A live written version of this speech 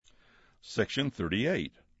Section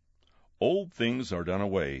 38. Old things are done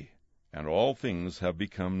away, and all things have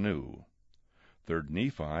become new. 3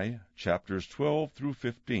 Nephi, chapters 12 through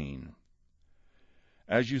 15.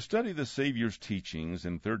 As you study the Savior's teachings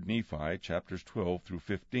in 3 Nephi, chapters 12 through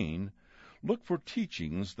 15, look for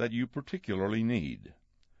teachings that you particularly need.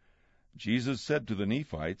 Jesus said to the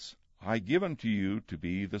Nephites, I give unto you to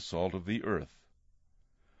be the salt of the earth.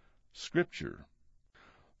 Scripture.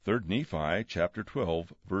 3 Nephi, chapter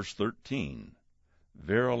 12, verse 13.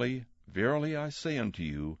 Verily, verily, I say unto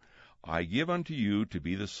you, I give unto you to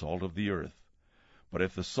be the salt of the earth. But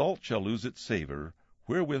if the salt shall lose its savour,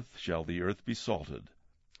 wherewith shall the earth be salted?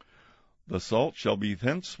 The salt shall be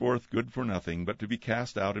henceforth good for nothing, but to be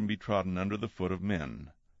cast out and be trodden under the foot of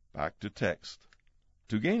men. Back to text.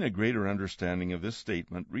 To gain a greater understanding of this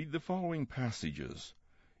statement, read the following passages.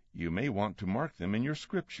 You may want to mark them in your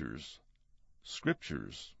scriptures.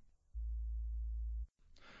 Scriptures.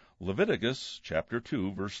 Leviticus chapter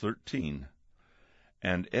 2, verse 13.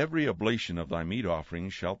 And every oblation of thy meat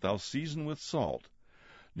offering shalt thou season with salt,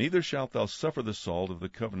 neither shalt thou suffer the salt of the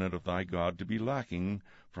covenant of thy God to be lacking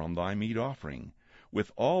from thy meat offering.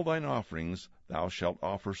 With all thine offerings thou shalt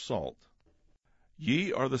offer salt.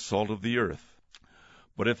 Ye are the salt of the earth.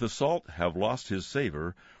 But if the salt have lost his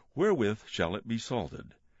savour, wherewith shall it be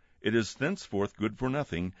salted? It is thenceforth good for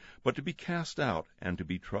nothing, but to be cast out, and to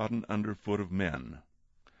be trodden under foot of men.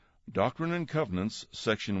 Doctrine and Covenants,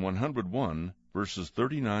 section 101, verses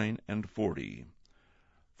 39 and 40.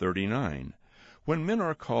 39. When men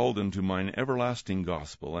are called into mine everlasting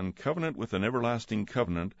gospel, and covenant with an everlasting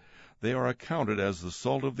covenant, they are accounted as the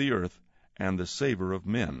salt of the earth, and the savour of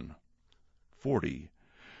men. 40.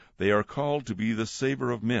 They are called to be the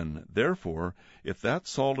savour of men. Therefore, if that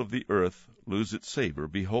salt of the earth lose its savour,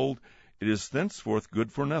 behold, it is thenceforth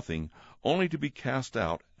good for nothing, only to be cast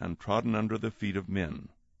out and trodden under the feet of men.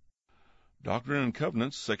 Doctrine and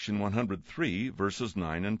Covenants, section 103, verses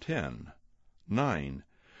 9 and 10. 9.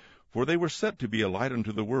 For they were set to be a light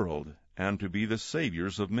unto the world, and to be the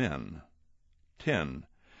saviours of men. 10.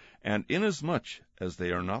 And inasmuch as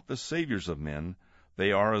they are not the saviours of men,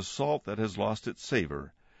 they are as salt that has lost its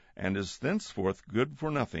savour, and is thenceforth good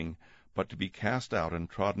for nothing, but to be cast out and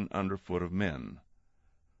trodden under foot of men.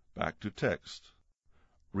 Back to text.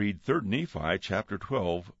 Read 3 Nephi chapter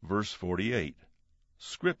 12, verse 48.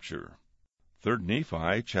 Scripture. 3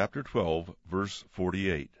 Nephi chapter 12, verse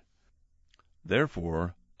 48.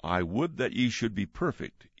 Therefore I would that ye should be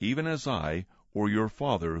perfect, even as I, or your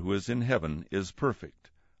Father who is in heaven, is perfect.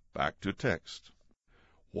 Back to text.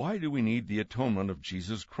 Why do we need the atonement of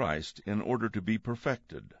Jesus Christ in order to be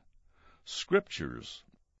perfected? Scriptures.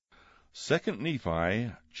 2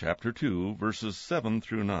 Nephi chapter 2, verses 7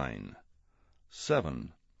 through 9.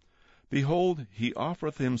 7. Behold, he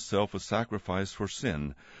offereth himself a sacrifice for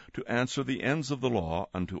sin, to answer the ends of the law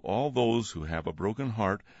unto all those who have a broken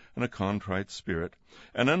heart and a contrite spirit,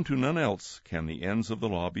 and unto none else can the ends of the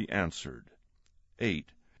law be answered.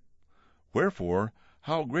 8. Wherefore,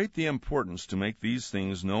 how great the importance to make these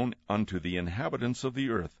things known unto the inhabitants of the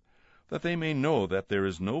earth, that they may know that there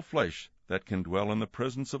is no flesh that can dwell in the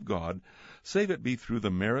presence of God, save it be through the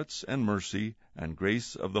merits and mercy and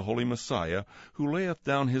grace of the Holy Messiah, who layeth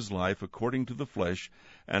down his life according to the flesh,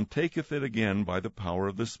 and taketh it again by the power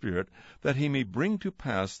of the Spirit, that he may bring to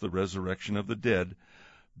pass the resurrection of the dead,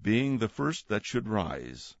 being the first that should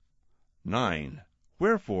rise. 9.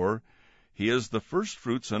 Wherefore he is the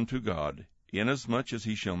firstfruits unto God, inasmuch as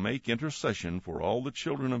he shall make intercession for all the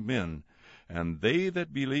children of men, and they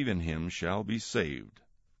that believe in him shall be saved.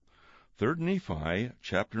 3 Nephi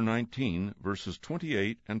chapter 19, verses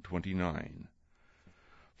 28 and 29.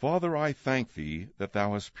 Father, I thank thee that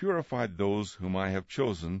thou hast purified those whom I have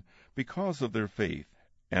chosen because of their faith,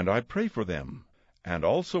 and I pray for them, and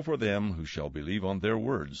also for them who shall believe on their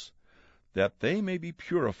words, that they may be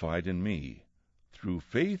purified in me, through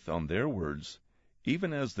faith on their words,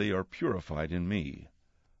 even as they are purified in me.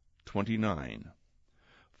 29.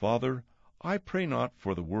 Father, I pray not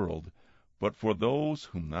for the world, but for those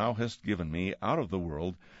whom thou hast given me out of the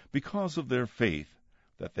world, because of their faith,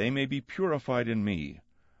 that they may be purified in me,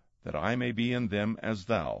 that I may be in them as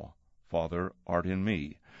thou, Father, art in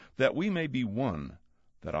me, that we may be one,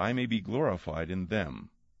 that I may be glorified in them.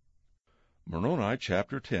 Moroni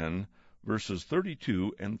chapter 10, verses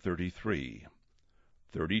 32 and 33.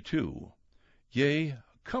 32. Yea,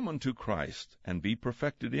 come unto Christ, and be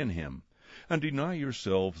perfected in him, and deny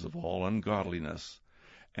yourselves of all ungodliness.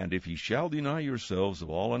 And if ye shall deny yourselves of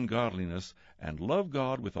all ungodliness, and love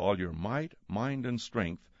God with all your might, mind, and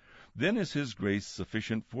strength, then is his grace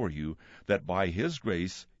sufficient for you, that by his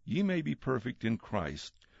grace ye may be perfect in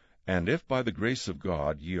Christ. And if by the grace of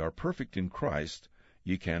God ye are perfect in Christ,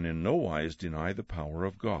 ye can in no wise deny the power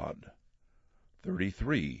of God.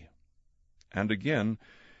 33. And again,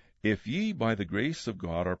 if ye by the grace of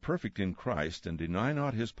God are perfect in Christ, and deny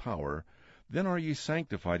not his power, then are ye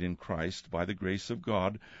sanctified in Christ by the grace of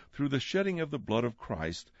God, through the shedding of the blood of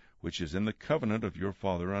Christ, which is in the covenant of your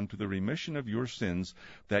Father unto the remission of your sins,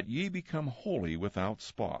 that ye become holy without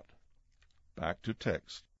spot. Back to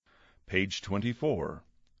text. Page 24.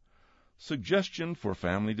 Suggestion for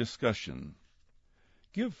family discussion.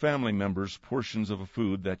 Give family members portions of a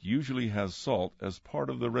food that usually has salt as part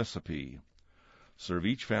of the recipe. Serve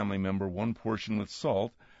each family member one portion with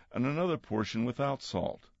salt and another portion without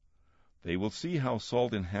salt. They will see how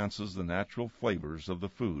salt enhances the natural flavors of the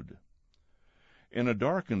food. In a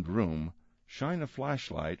darkened room, shine a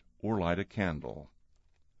flashlight or light a candle.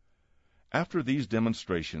 After these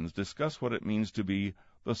demonstrations, discuss what it means to be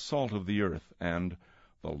the salt of the earth and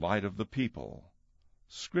the light of the people.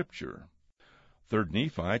 Scripture. 3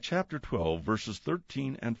 Nephi chapter 12, verses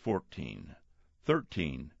 13 and 14.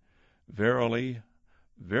 13. Verily,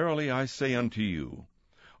 verily I say unto you,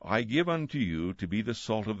 I give unto you to be the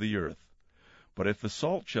salt of the earth. But if the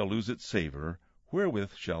salt shall lose its savour,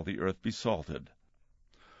 wherewith shall the earth be salted?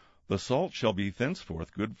 The salt shall be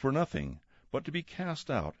thenceforth good for nothing, but to be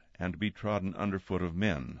cast out, and to be trodden under foot of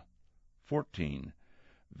men. 14.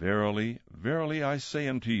 Verily, verily I say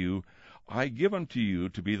unto you, I give unto you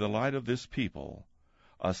to be the light of this people.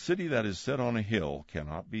 A city that is set on a hill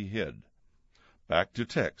cannot be hid. Back to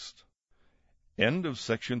text. End of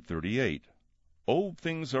section 38. Old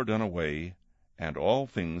things are done away, and all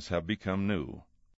things have become new.